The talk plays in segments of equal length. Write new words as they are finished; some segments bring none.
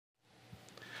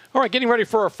All right, getting ready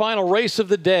for our final race of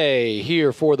the day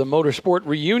here for the Motorsport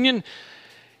Reunion.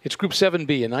 It's Group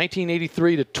 7B, a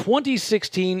 1983 to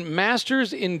 2016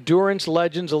 Masters Endurance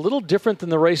Legends. A little different than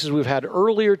the races we've had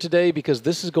earlier today because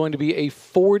this is going to be a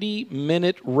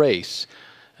 40-minute race.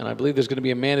 And I believe there's going to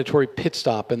be a mandatory pit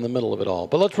stop in the middle of it all.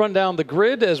 But let's run down the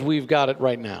grid as we've got it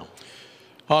right now.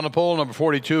 On the pole, number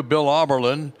 42, Bill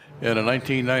Oberlin in a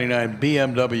 1999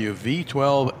 BMW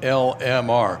V12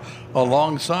 LMR.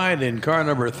 Alongside in car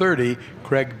number 30,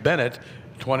 Craig Bennett,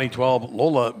 2012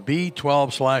 Lola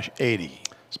B12/80.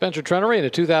 Spencer Trenery in a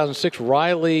 2006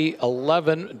 Riley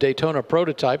 11 Daytona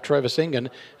prototype. Travis Ingen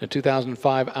in a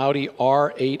 2005 Audi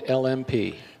R8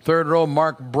 LMP. Third row,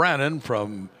 Mark Brannon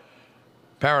from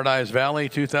Paradise Valley,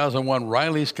 2001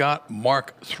 Riley Scott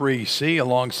Mark IIIC,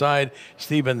 alongside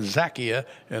Steven Zacchia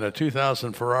in a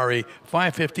 2000 Ferrari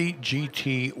 550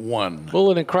 GT1.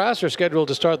 Mullen and Krass are scheduled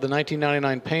to start the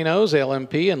 1999 Panos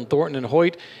LMP, and Thornton and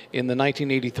Hoyt in the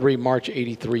 1983 March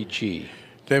 83G.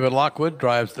 David Lockwood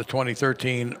drives the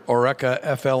 2013 Oreca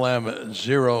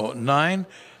FLM09.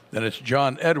 Then it's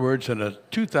John Edwards in a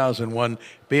 2001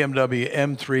 BMW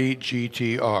M3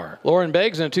 GTR. Lauren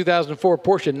Beggs in a 2004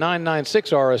 Porsche 996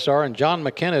 RSR, and John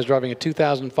McKenna is driving a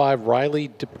 2005 Riley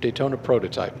Daytona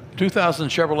prototype. 2000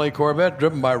 Chevrolet Corvette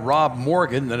driven by Rob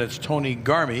Morgan. Then it's Tony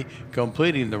Garmy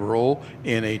completing the role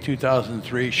in a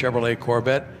 2003 Chevrolet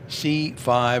Corvette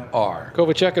C5R.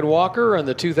 Kovacek and Walker in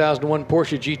the 2001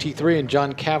 Porsche GT3, and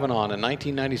John Cavanaugh in a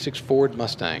 1996 Ford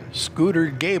Mustang. Scooter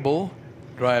Gable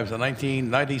drives a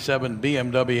 1997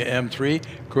 BMW M3.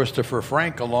 Christopher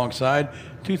Frank alongside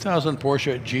 2000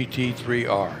 Porsche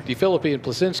GT3R. De Phillippi and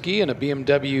Plasinski in a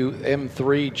BMW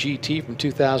M3 GT from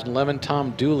 2011.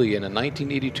 Tom Dooley in a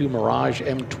 1982 Mirage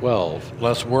M12.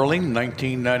 Les Whirling,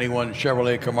 1991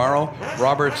 Chevrolet Camaro.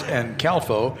 Roberts and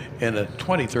Calfo in a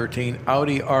 2013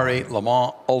 Audi R8 Le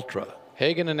Mans Ultra.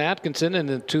 Hagan and Atkinson in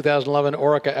the 2011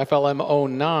 Oreca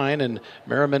FLM09, and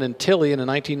Merriman and Tilley in a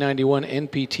 1991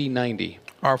 NPT 90.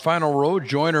 Our final row,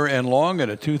 Joyner and Long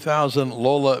in a 2000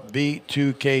 Lola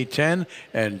B2K10,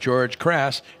 and George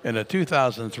Crass in a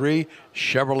 2003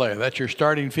 Chevrolet. That's your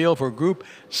starting field for Group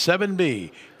 7B,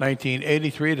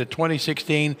 1983 to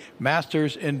 2016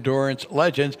 Masters Endurance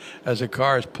Legends, as the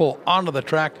cars pull onto the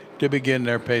track to begin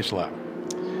their pace lap.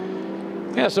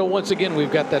 Yeah, so once again,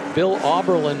 we've got that Bill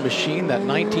Oberlin machine, that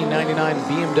 1999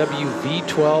 BMW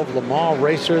V12 Le Mans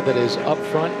racer that is up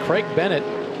front. Craig Bennett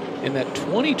in that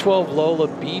 2012 Lola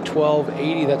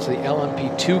B1280, that's the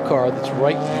LMP2 car that's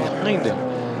right behind him.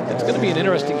 It's going to be an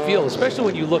interesting field, especially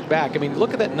when you look back. I mean,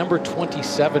 look at that number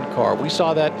 27 car. We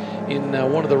saw that in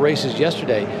one of the races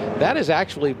yesterday. That is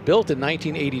actually built in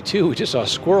 1982. We just saw a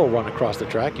squirrel run across the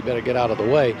track. You better get out of the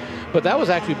way. But that was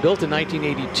actually built in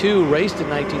 1982, raced in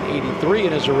 1983,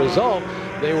 and as a result,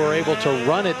 they were able to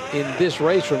run it in this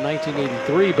race from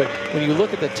 1983. But when you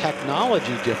look at the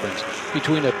technology difference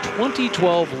between a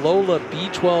 2012 Lola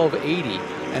B1280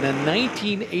 and a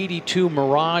 1982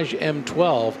 Mirage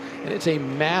M12, and it's a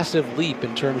massive leap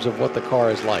in terms of what the car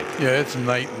is like. Yeah, it's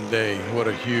night and day. What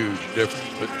a huge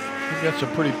difference. But we've got some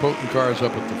pretty potent cars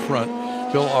up at the front.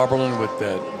 Bill Oberlin with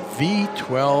that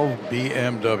V12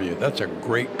 BMW. That's a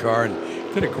great car, and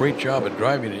did a great job of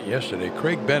driving it yesterday.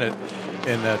 Craig Bennett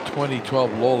in that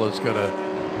 2012 Lola is going to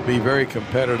be very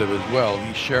competitive as well.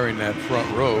 He's sharing that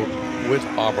front row with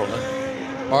Oberlin.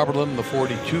 Oberlin, the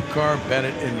 42 car,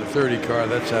 Bennett in the 30 car.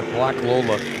 That's that black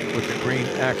Lola with the green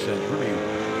accent. Really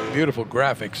beautiful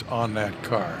graphics on that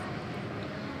car.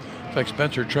 In fact,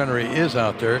 Spencer Trenery is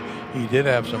out there. He did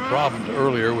have some problems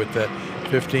earlier with that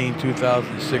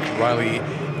 2006 Riley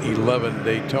 11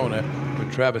 Daytona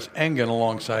with Travis Engen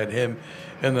alongside him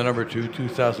in the number 2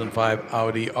 2005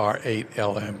 Audi R8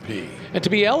 LMP. And to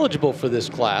be eligible for this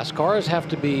class, cars have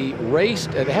to be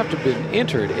raced, they have to be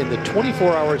entered in the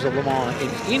 24 Hours of Le Mans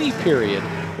in any period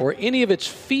or any of its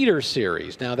feeder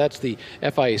series. Now that's the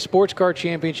FIA Sports Car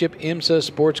Championship, IMSA,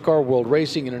 Sports Car World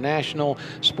Racing International,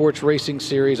 Sports Racing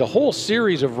Series, a whole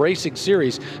series of racing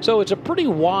series. So it's a pretty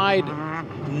wide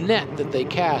net that they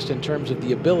cast in terms of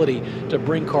the ability to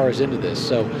bring cars into this.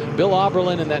 So Bill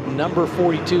Oberlin in that number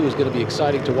 42 is going to be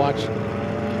exciting to watch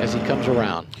as he comes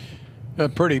around. A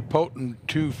pretty potent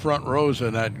two front rows,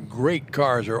 and that great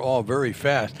cars are all very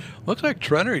fast. Looks like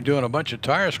Trenery doing a bunch of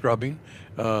tire scrubbing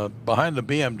behind the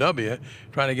BMW,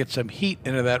 trying to get some heat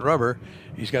into that rubber.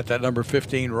 He's got that number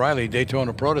 15 Riley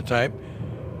Daytona prototype.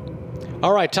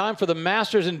 All right, time for the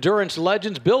Masters Endurance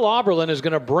Legends. Bill Auberlen is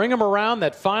going to bring him around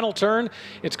that final turn.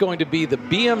 It's going to be the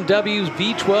BMW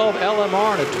V12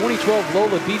 LMR and a 2012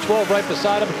 Lola V12 right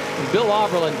beside him. And Bill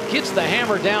Auberlen gets the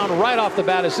hammer down right off the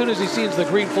bat. As soon as he sees the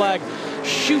green flag,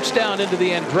 shoots down into the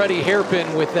Andretti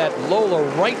hairpin with that Lola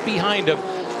right behind him,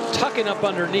 tucking up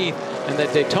underneath. And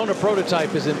that Daytona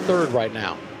prototype is in third right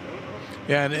now.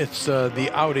 Yeah, and it's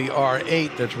the Audi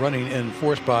R8 that's running in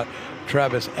fourth spot.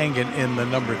 Travis Engen in the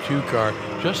number 2 car,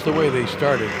 just the way they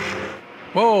started.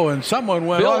 Whoa, and someone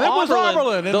went, Bill that was Auberlen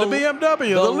Auberlen in the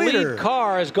BMW, the leader. Lead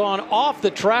car has gone off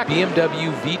the track.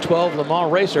 BMW V12 Le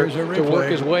Mans racer to work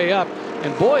his way up.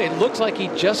 And boy, it looks like he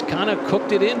just kind of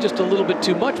cooked it in just a little bit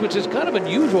too much, which is kind of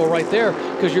unusual right there,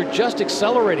 because you're just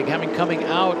accelerating, coming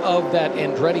out of that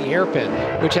Andretti hairpin,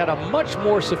 which had a much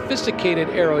more sophisticated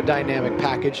aerodynamic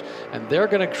package, and they're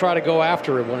going to try to go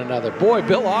after one another. Boy,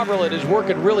 Bill Auberlen is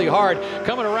working really hard,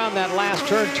 coming around that last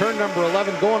turn, turn number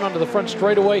 11, going onto the front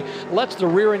straightaway, lets the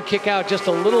rear end kick out just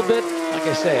a little bit. Like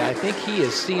I say, I think he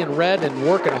is seeing red and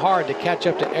working hard to catch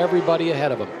up to everybody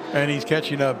ahead of him. And he's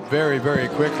catching up very, very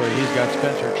quickly. He's got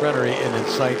Spencer Trenery in his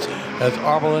sights as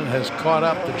Auberlen has caught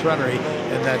up to Trenery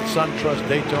in that SunTrust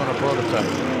Daytona prototype.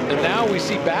 And now we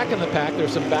see back in the pack,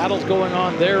 there's some battles going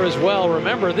on there as well.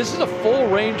 Remember, this is a full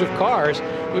range of cars.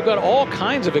 We've got all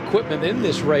kinds of equipment in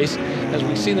this race as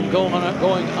we see them going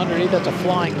underneath. That's a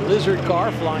Flying Lizard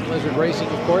car, Flying Lizard Racing,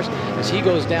 of course, as he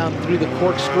goes down through the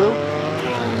corkscrew.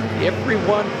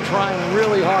 Everyone trying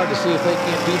really hard to see if they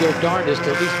can do their darndest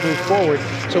to at least move forward.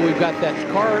 So we've got that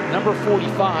car number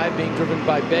 45 being driven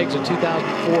by Beggs, a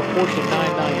 2004 Porsche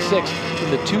 996, in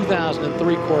the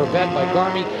 2003 Corvette by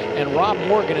Garmy, and Rob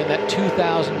Morgan in that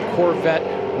 2000 Corvette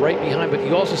right behind. But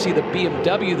you also see the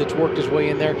BMW that's worked his way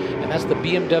in there, and that's the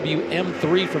BMW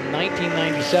M3 from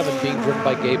 1997 being driven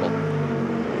by Gable.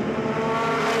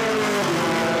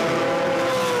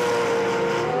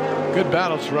 Good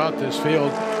battles throughout this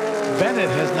field. Bennett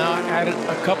has now added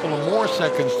a couple of more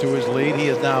seconds to his lead. He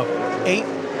is now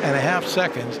 8.5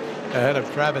 seconds ahead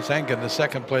of Travis Engen, the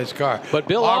second place car. But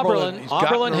Bill Auberlen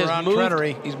has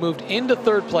moved. He's moved into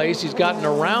third place. He's gotten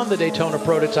around the Daytona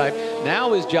prototype.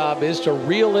 Now his job is to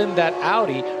reel in that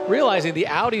Audi, realizing the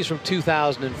Audi's from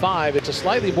 2005. It's a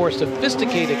slightly more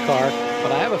sophisticated car,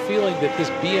 but I have a feeling that this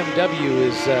BMW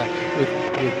is with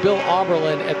Bill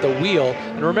Auberlen at the wheel.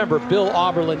 And remember, Bill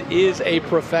Auberlen is a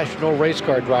professional race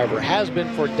car driver, has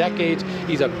been for decades.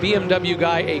 He's a BMW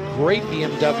guy, a great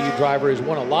BMW driver, has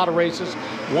won a lot of races,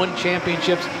 won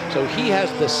championships, so he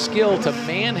has the skill to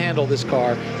manhandle this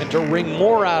car and to wring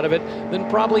more out of it than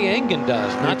probably Engen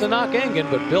does. Not to knock Engen,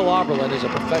 but Bill Auberlen is a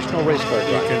professional race car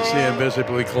driver. You can see him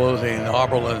visibly closing.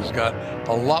 Auberlen's got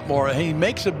a lot more. He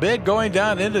makes a bid going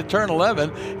down into turn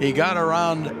 11. He got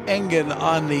around Engen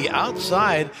on the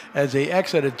outside as he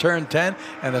exited turn 10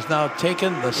 and has now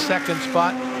taken the second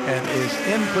spot and is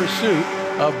in pursuit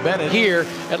of Bennett here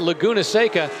at Laguna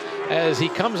Seca. As he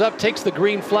comes up, takes the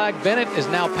green flag. Bennett is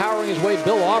now powering his way.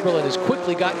 Bill Auberlen has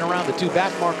quickly gotten around the two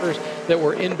back markers that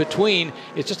were in between.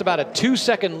 It's just about a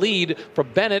 2-second lead for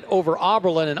Bennett over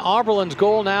Auberlen, and Auberlen's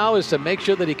goal now is to make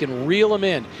sure that he can reel him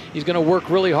in. He's going to work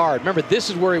really hard. Remember, this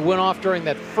is where he went off during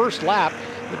that first lap.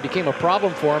 It became a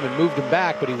problem for him and moved him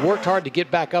back, but he worked hard to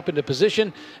get back up into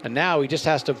position, and now he just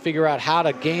has to figure out how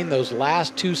to gain those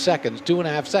last 2 seconds,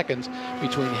 2.5 seconds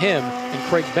between him and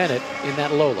Craig Bennett in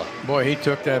that Lola. Boy, he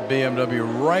took that BMW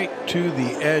right to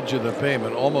the edge of the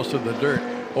pavement, almost to the dirt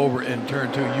over in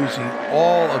turn 2, using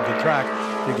all of the track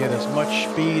to get as much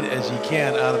speed as he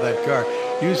can out of that car.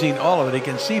 Using all of it, he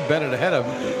can see Bennett ahead of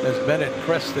him as Bennett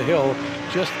crests the hill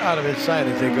just out of his sight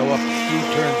as they go up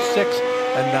through turn 6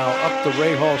 and now up the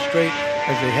Ray Hall Straight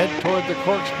as they head toward the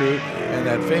corkscrew and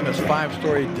that famous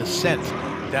 5-story descent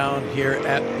down here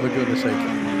at Laguna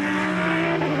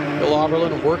Seca. Bill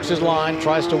Auberlen works his line,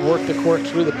 tries to work the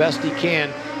corkscrew the best he can.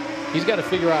 He's got to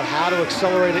figure out how to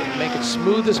accelerate it and make it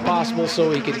smooth as possible so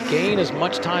he can gain as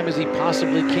much time as he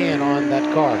possibly can on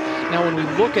that car. Now, when we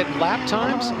look at lap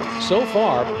times, so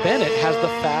far, Bennett has the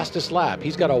fastest lap.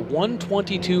 He's got a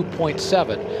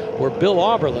 122.7, where Bill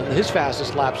Auberlen, his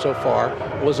fastest lap so far,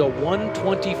 was a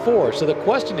 124. So the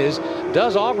question is,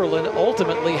 does Auberlen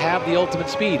ultimately have the ultimate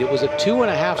speed? It was a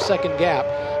 2.5-second gap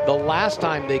the last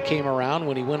time they came around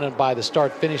when he went in by the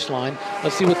start-finish line.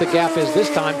 Let's see what the gap is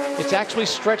this time. It's actually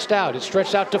stretched out. It's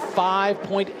stretched out to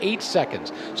 5.8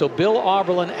 seconds. So Bill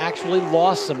Auberlen actually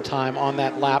lost some time on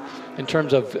that lap in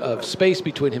terms of space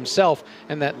between himself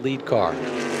and that lead car.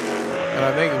 And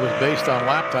I think it was based on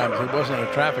lap times. It wasn't a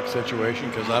traffic situation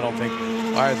because I don't think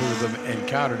either of them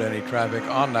encountered any traffic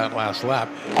on that last lap.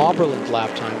 Auberlen's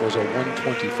lap time was a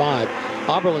 125.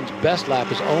 Oberlin's best lap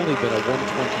has only been a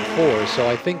 124, so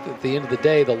I think that at the end of the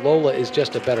day, the Lola is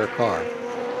just a better car.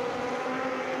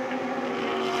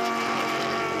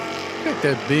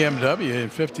 That BMW in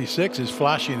 56 is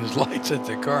flashing his lights at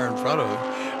the car in front of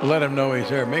him. Let him know he's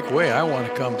there. Make way, I want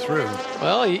to come through.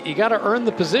 Well, you got to earn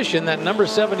the position. That number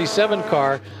 77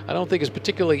 car, I don't think is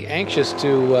particularly anxious to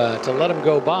let him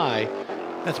go by.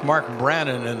 That's Mark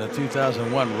Brannon in the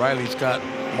 2001 Riley Scott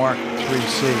Mark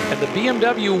 3C. And the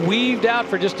BMW weaved out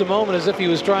for just a moment as if he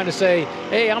was trying to say,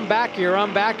 hey, I'm back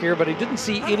here, but he didn't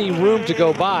see any room to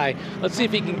go by. Let's see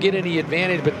if he can get any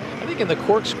advantage. But I think in the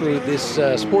corkscrew, this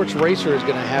sports racer is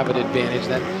going to have an advantage.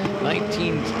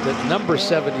 That number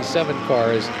 77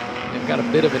 car is, they've got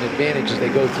a bit of an advantage as they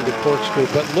go through the corkscrew.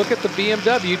 But look at the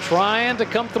BMW trying to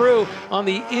come through on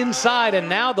the inside. And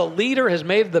now the leader has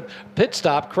made the pit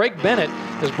stop. Craig Bennett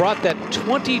has brought that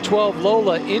 2012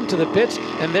 Lola into the pits.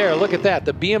 And there, look at that.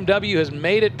 The BMW has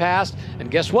made it past. And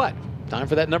guess what? Time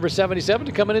for that number 77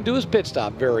 to come in and do his pit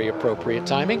stop. Very appropriate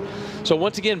timing. So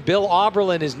once again, Bill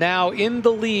Oberlin is now in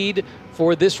the lead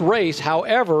for this race.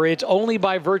 However, it's only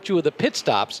by virtue of the pit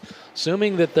stops,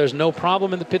 assuming that there's no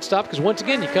problem in the pit stop, because once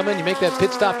again, you come in, you make that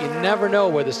pit stop, you never know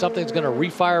whether something's going to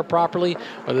refire properly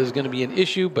or there's going to be an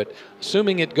issue, but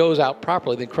assuming it goes out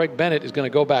properly, then Craig Bennett is going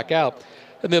to go back out,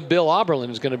 and then Bill Oberlin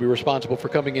is going to be responsible for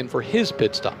coming in for his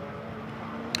pit stop.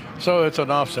 So it's an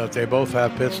offset. They both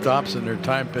have pit stops and their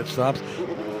time pit stops.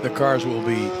 The cars will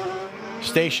be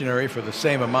stationary for the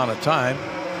same amount of time.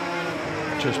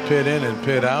 Just pit in and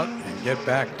pit out and get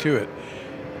back to it.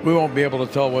 We won't be able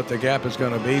to tell what the gap is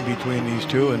going to be between these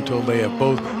two until they have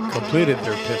both completed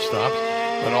their pit stops.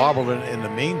 But Oberlin, in the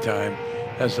meantime,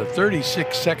 has a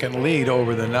 36-second lead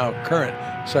over the now current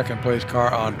second-place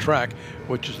car on track,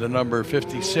 which is the number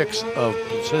 56 of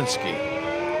Plasinski.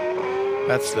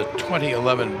 That's the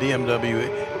 2011 BMW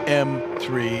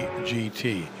M3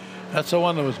 GT. That's the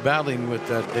one that was battling with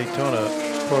that Daytona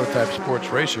prototype sports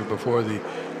racer before the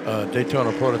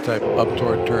Daytona prototype up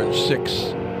toward turn 6.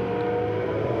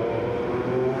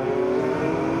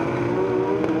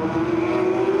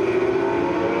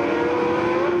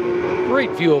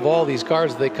 Great view of all these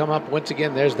cars as they come up. Once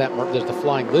again, there's the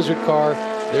Flying Lizard car.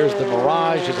 There's the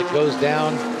Mirage as it goes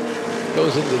down,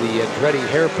 goes into the Andretti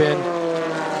hairpin.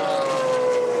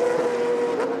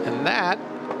 And that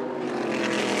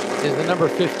is the number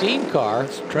 15 car.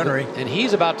 It's Trenery. And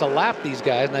he's about to lap these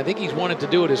guys, and I think he's wanted to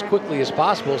do it as quickly as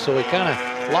possible, so he kind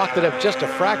of locked it up just a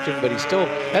fraction, but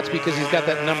that's because he's got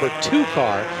that number 2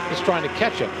 car that's trying to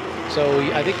catch him. So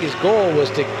I think his goal was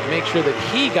to make sure that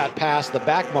he got past the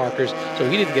back markers so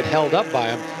he didn't get held up by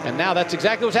him. And now that's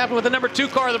exactly what's happened with the number 2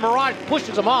 car. The Mirage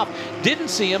pushes him off, didn't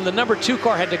see him. The number 2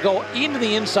 car had to go into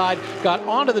the inside, got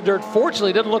onto the dirt.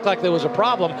 Fortunately, it didn't look like there was a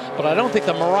problem, but I don't think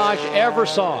the Mirage ever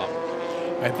saw him.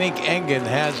 I think Engen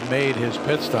has made his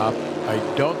pit stop. I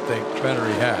don't think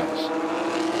Trenery has.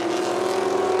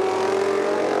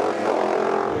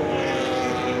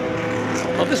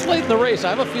 Well, this late in the race, I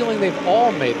have a feeling they've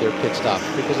all made their pit stops,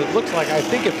 because it looks like I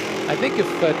think if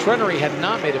Trenery had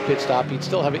not made a pit stop, he'd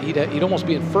still have it. He'd almost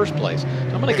be in first place. So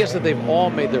I'm going to guess that they've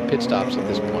all made their pit stops at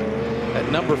this point.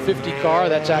 That number 50 car,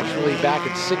 that's actually back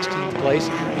in 16th place.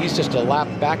 He's just a lap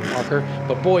back marker,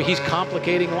 but boy, he's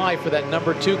complicating life for that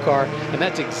number 2 car, and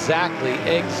that's exactly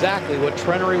what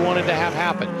Trenery wanted to have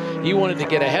happen. He wanted to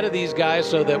get ahead of these guys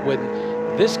so that when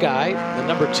this guy, the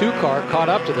number 2 car, caught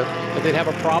up to them, that they'd have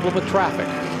a problem with traffic.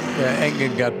 Yeah,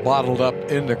 Engen got bottled up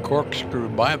in the corkscrew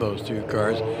by those 2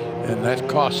 cars, and that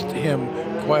cost him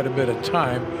quite a bit of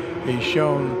time. He's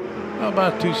shown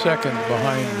about 2 seconds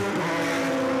behind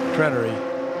Trenery.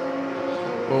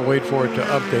 We'll wait for it to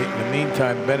update. In the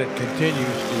meantime, Bennett continues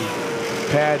to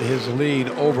pad his lead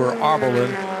over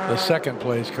Oberlin, the second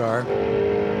place car.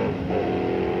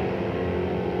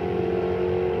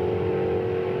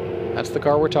 That's the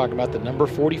car we're talking about, the number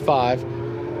 45,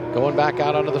 going back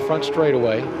out onto the front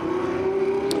straightaway.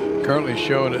 Currently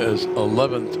shown as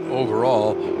 11th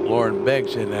overall. Lauren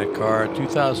Beggs in that car,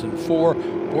 2004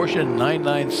 Porsche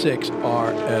 996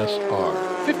 RSR.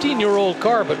 15-year-old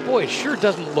car, but boy, it sure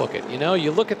doesn't look it. You know, you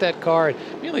look at that car,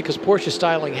 mainly because Porsche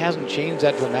styling hasn't changed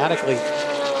that dramatically,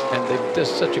 and they've done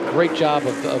such a great job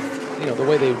of the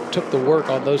way they took the work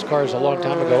on those cars a long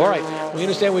time ago. All right, we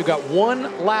understand we've got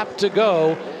 1 lap to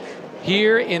go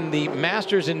here in the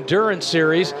Masters Endurance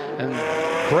Series, and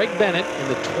Craig Bennett in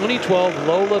the 2012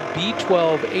 Lola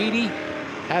B1280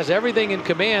 has everything in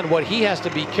command. What he has to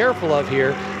be careful of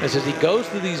here is as he goes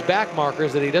through these back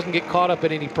markers that he doesn't get caught up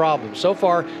in any problems. So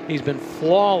far, he's been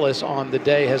flawless on the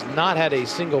day, has not had a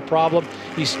single problem.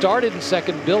 He started in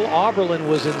second. Bill Auberlen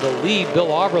was in the lead. Bill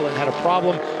Auberlen had a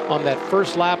problem on that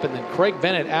first lap, and then Craig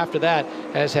Bennett after that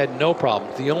has had no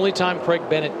problems. The only time Craig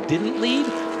Bennett didn't lead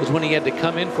was when he had to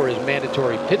come in for his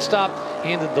mandatory pit stop,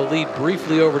 handed the lead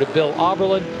briefly over to Bill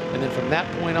Auberlen, and then from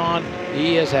that point on,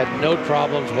 he has had no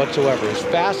problems whatsoever. His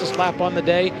fastest lap on the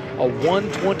day, a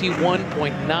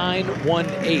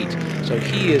 1:21.918. So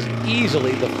he is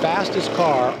easily the fastest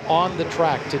car on the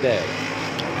track today.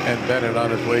 And Bennett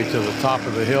on his way to the top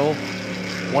of the hill.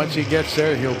 Once he gets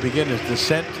there, he'll begin his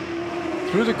descent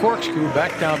through the corkscrew,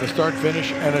 back down to start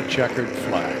finish, and a checkered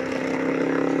flag.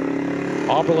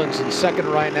 Auberlen's in second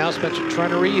right now. Spencer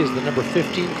Trenery is the number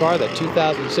 15 car, that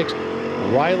 2006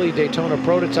 Riley Daytona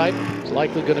prototype. Is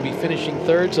likely going to be finishing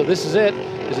third. So this is it.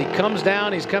 As he comes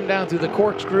down, he's come down through the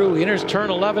corkscrew. He enters turn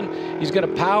 11. He's going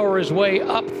to power his way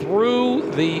up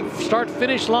through the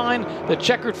start-finish line. The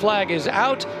checkered flag is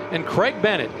out, and Craig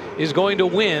Bennett is going to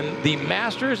win the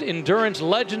Masters Endurance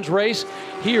Legends race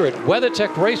here at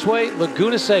WeatherTech Raceway,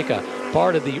 Laguna Seca,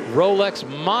 part of the Rolex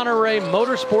Monterey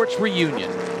Motorsports reunion.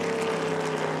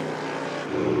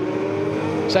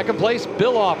 Second place,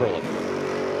 Bill Auberlen.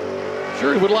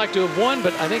 Sure, he would like to have won,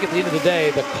 but I think at the end of the day,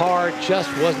 the car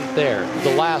just wasn't there.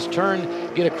 The last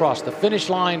turn, get across the finish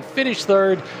line, finish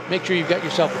third, make sure you've got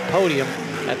yourself a podium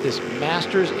at this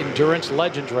Masters Endurance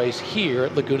Legends race here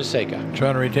at Laguna Seca.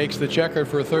 Trenery takes the checker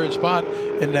for a third spot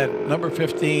in that number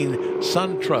 15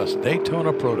 SunTrust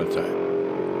Daytona prototype.